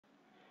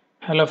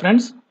Hello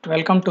friends,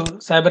 welcome to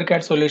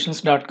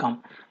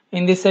cybercadsolutions.com.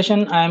 In this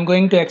session, I am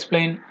going to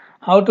explain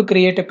how to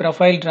create a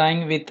profile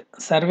drawing with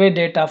survey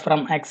data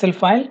from Excel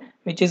file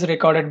which is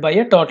recorded by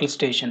a total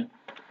station.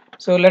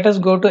 So let us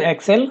go to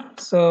Excel.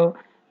 So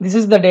this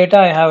is the data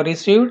I have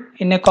received.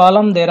 In a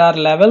column there are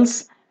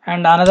levels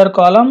and another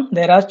column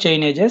there are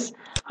chain edges.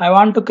 I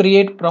want to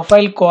create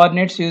profile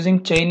coordinates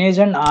using chain edge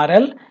and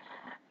RL.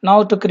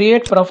 Now to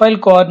create profile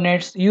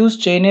coordinates, use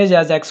chain edge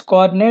as X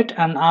coordinate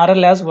and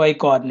RL as Y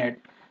coordinate.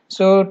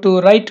 So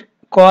to write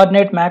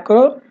coordinate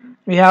macro,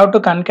 we have to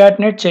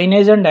concatenate chain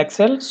edge and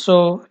Excel.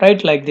 So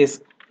write like this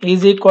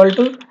is equal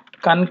to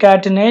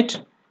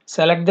concatenate,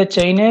 select the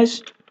chain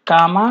edge,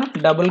 comma,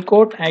 double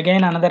quote,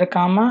 again another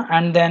comma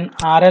and then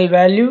RL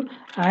value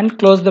and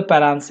close the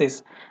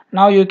parenthesis.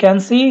 Now you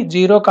can see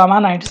 0,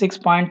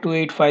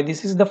 96.285.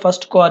 This is the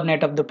first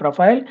coordinate of the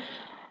profile.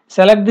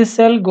 Select this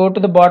cell, go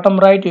to the bottom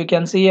right, you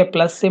can see a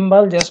plus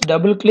symbol, just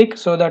double click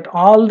so that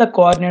all the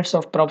coordinates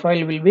of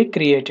profile will be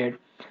created.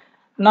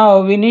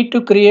 Now we need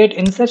to create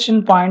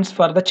insertion points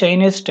for the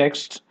chain edge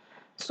text.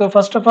 So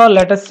first of all,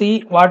 let us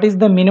see what is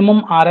the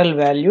minimum RL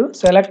value.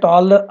 Select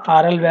all the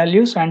RL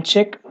values and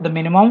check the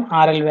minimum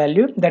RL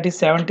value, that is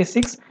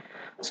 76.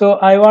 So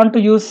I want to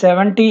use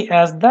 70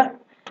 as the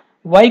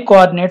Y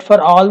coordinate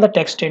for all the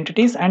text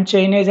entities and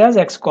chain edge as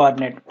X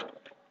coordinate.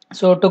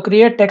 So to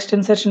create text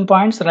insertion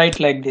points, write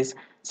like this.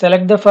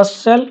 Select the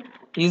first cell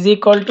is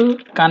equal to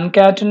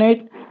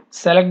concatenate.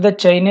 Select the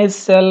chain edge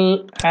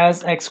cell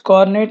as X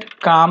coordinate,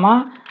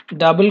 comma,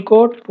 double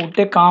quote, put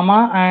a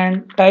comma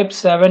and type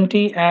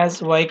 70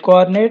 as Y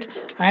coordinate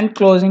and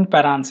closing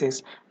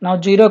parenthesis. Now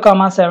 0,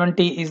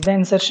 70 is the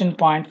insertion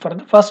point for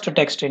the first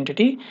text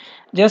entity.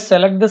 Just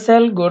select the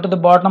cell, go to the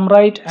bottom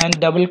right and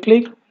double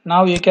click.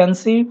 Now you can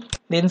see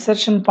the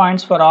insertion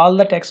points for all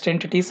the text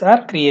entities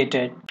are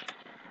created.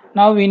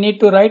 Now we need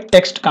to write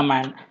text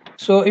command.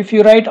 So if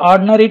you write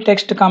ordinary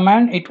text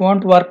command, it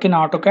won't work in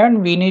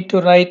AutoCAD. We need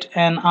to write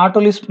an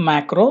AutoList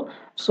macro.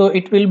 So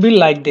it will be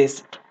like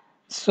this.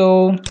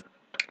 So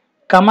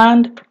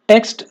command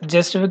text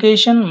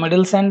justification,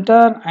 middle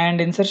center and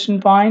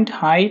insertion point,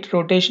 height,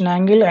 rotation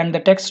angle and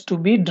the text to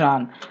be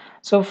drawn.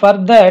 So for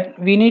that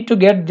we need to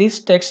get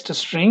this text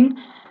string.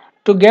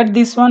 To get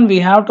this one we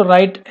have to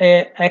write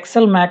a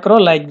Excel macro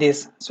like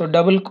this. So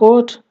double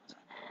quote,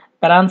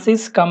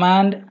 parenthesis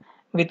command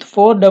with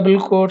 4 double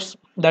quotes,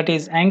 that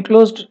is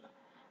enclosed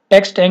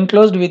text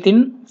enclosed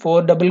within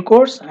 4 double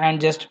quotes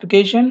and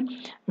justification,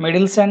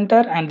 middle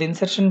center and the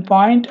insertion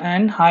point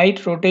and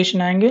height,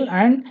 rotation angle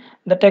and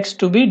the text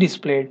to be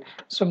displayed.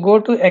 So go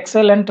to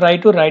Excel and try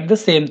to write the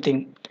same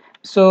thing.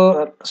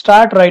 So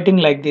start writing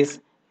like this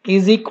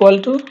is equal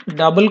to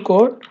double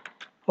quote,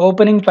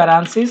 opening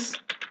parenthesis,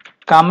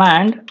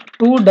 command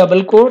 2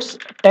 double quotes,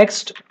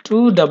 text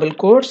 2 double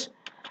quotes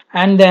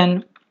and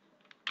then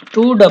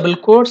 2 double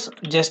quotes,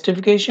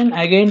 justification,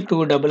 again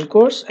 2 double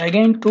quotes,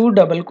 again 2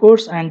 double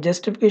quotes and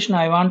justification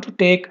I want to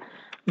take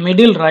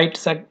middle right,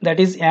 that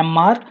is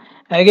MR,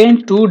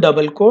 again 2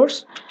 double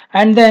quotes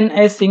and then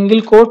a single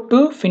quote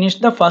to finish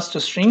the first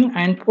string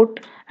and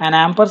put an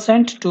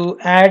ampersand to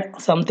add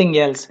something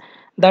else,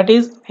 that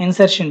is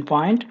insertion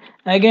point,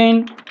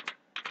 again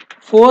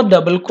 4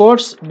 double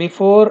quotes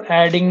before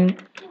adding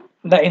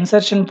the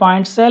insertion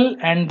point cell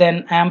and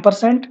then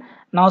ampersand.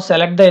 Now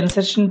select the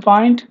insertion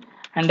point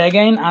and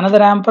again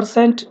another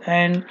ampersand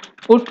and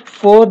put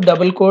 4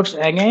 double quotes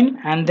again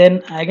and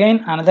then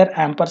again another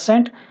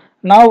ampersand.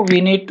 Now we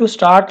need to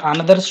start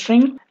another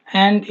string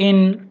and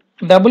in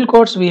double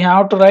quotes we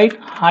have to write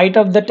height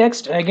of the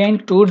text,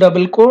 again 2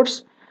 double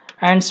quotes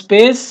and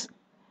space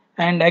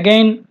and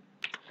again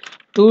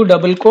 2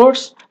 double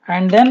quotes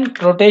and then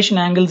rotation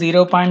angle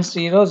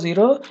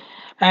 0.00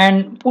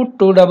 and put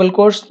 2 double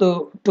quotes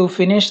to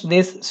finish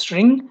this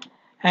string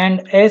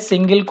and a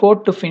single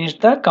quote to finish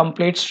the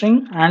complete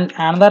string and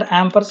another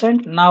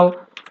ampersand. Now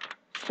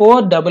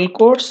 4 double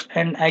quotes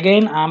and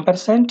again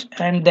ampersand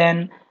and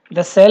then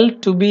the cell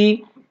to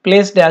be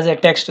placed as a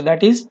text,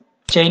 that is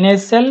chain edge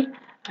cell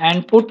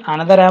and put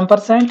another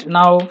ampersand.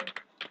 Now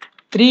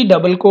 3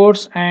 double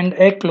quotes and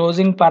a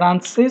closing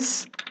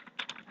parenthesis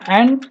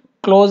and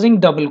closing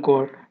double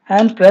quote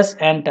and press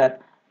enter.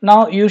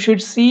 Now you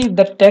should see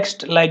the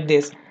text like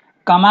this.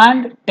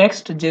 Command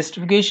text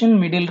justification,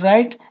 middle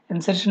right,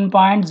 insertion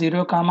point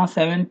 0,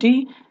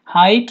 70,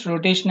 height,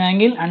 rotation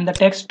angle and the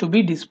text to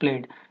be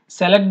displayed.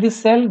 Select this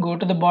cell, go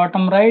to the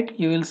bottom right,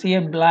 you will see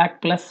a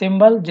black plus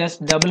symbol,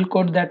 just double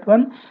quote that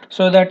one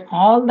so that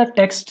all the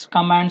text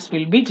commands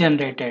will be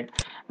generated.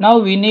 Now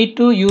we need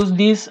to use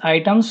these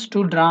items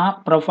to draw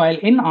profile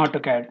in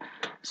AutoCAD.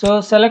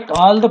 So select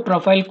all the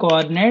profile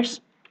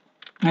coordinates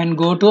and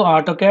go to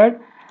AutoCAD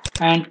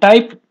and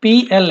type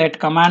PL at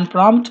command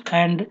prompt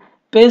and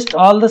paste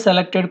all the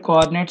selected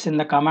coordinates in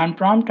the command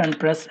prompt and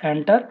press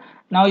enter.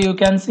 Now you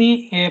can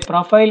see a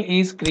profile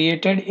is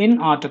created in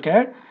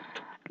AutoCAD.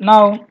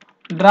 Now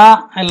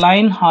draw a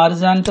line,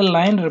 horizontal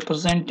line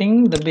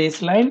representing the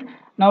baseline.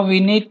 Now we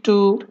need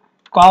to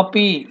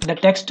copy the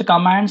text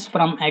commands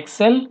from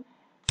Excel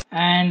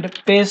and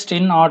paste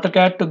in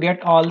AutoCAD to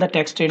get all the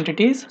text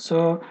entities.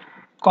 So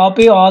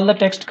copy all the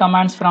text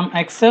commands from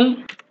Excel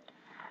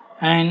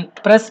and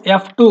press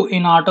F2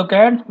 in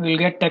AutoCAD. We'll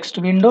get text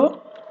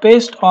window.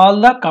 Paste all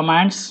the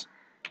commands.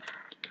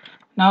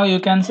 Now you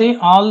can see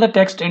all the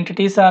text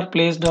entities are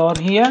placed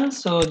over here.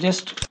 So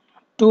just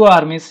two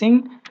are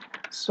missing.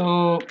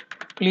 So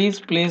please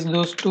place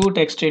those two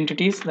text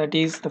entities. That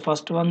is the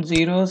first one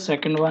 0,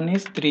 second one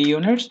is 3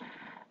 units.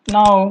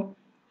 Now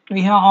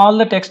we have all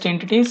the text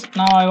entities.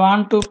 Now I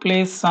want to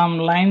place some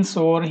lines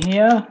over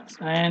here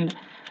and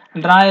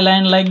draw a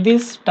line like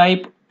this.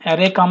 Type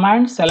array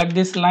command, select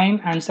this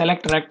line and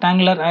select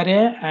rectangular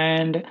array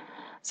and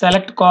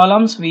select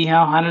columns. We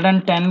have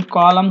 110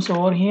 columns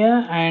over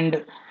here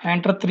and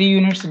enter 3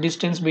 units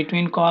distance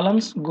between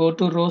columns. Go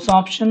to rows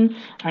option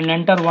and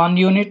enter 1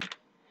 unit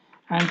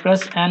and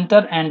press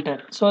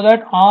enter so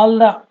that all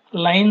the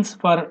lines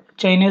for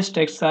Chinese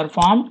texts are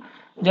formed.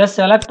 Just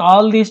select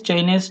all these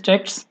Chinese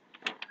texts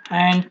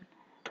and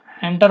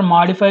enter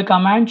modify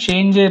command,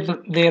 change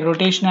their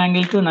rotation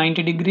angle to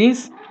 90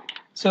 degrees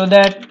so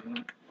that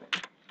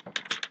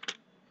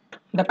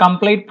the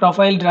complete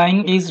profile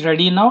drawing is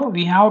ready. Now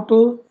we have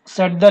to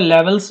set the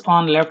levels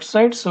on left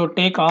side. So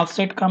take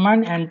offset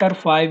command, enter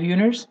 5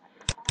 units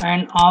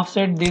and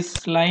offset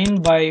this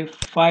line by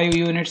 5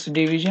 units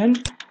division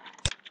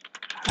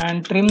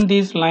and trim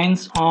these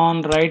lines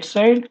on right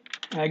side.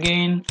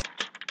 Again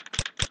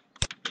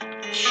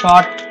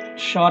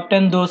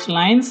shorten those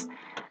lines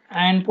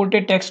and put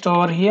a text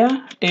over here.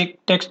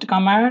 Take text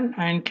command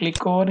and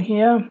click over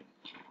here.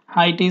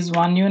 Height is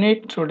 1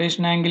 unit,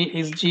 rotation angle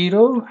is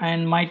 0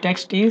 and my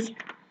text is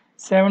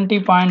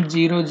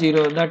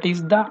 70.00. that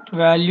is the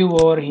value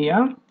over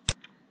here.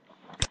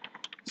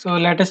 So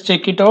let us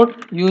check it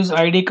out. Use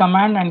id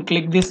command and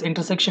click this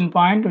intersection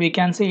point. We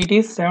can see it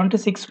is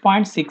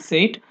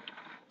 76.68.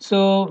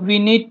 So we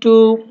need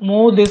to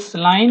move this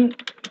line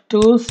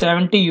to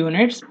 70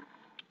 units.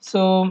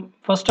 So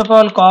first of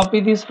all, copy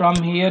this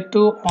from here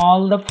to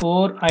all the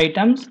 4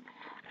 items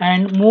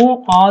and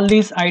move all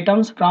these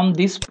items from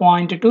this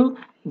point to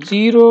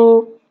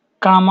 0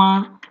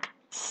 comma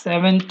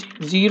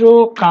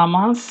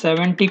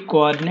 70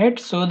 coordinate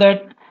so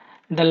that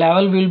the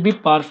level will be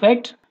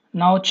perfect.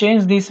 Now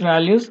change these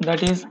values,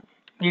 that is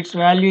its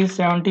value is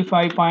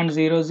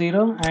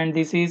 75.00 and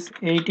this is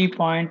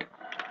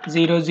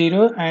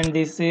 80.00 and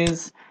this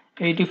is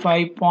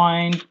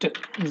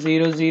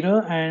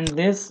 85.00 and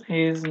this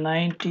is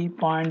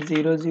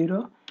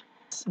 90.00,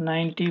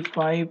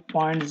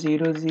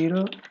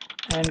 95.00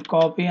 and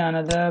copy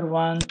another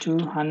one to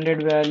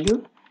 100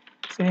 value,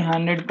 say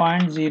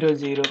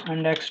 100.00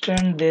 and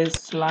extend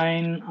this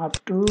line up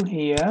to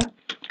here.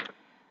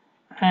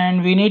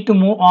 And we need to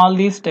move all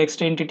these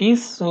text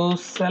entities. So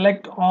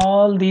select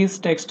all these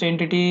text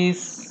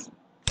entities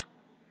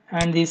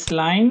and this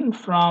line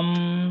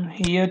from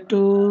here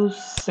to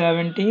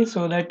 70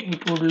 so that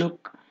it would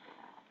look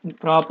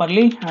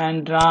properly,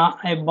 and draw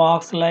a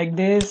box like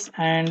this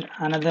and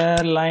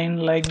another line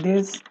like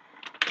this.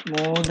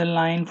 Move the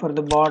line for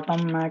the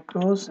bottom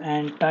macros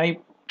and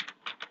type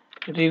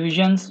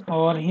revisions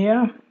over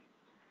here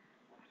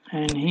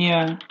and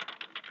here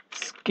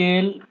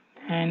scale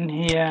and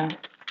here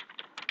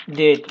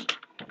date.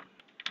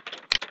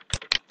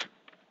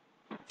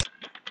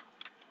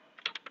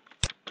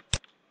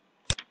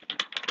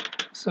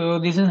 So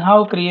this is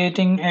how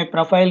creating a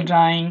profile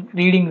drawing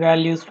reading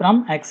values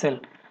from Excel.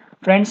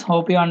 Friends,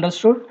 hope you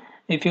understood.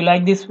 If you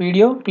like this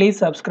video, please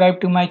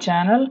subscribe to my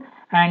channel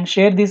and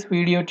share this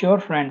video to your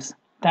friends.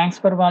 Thanks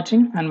for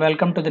watching and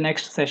welcome to the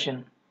next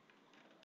session.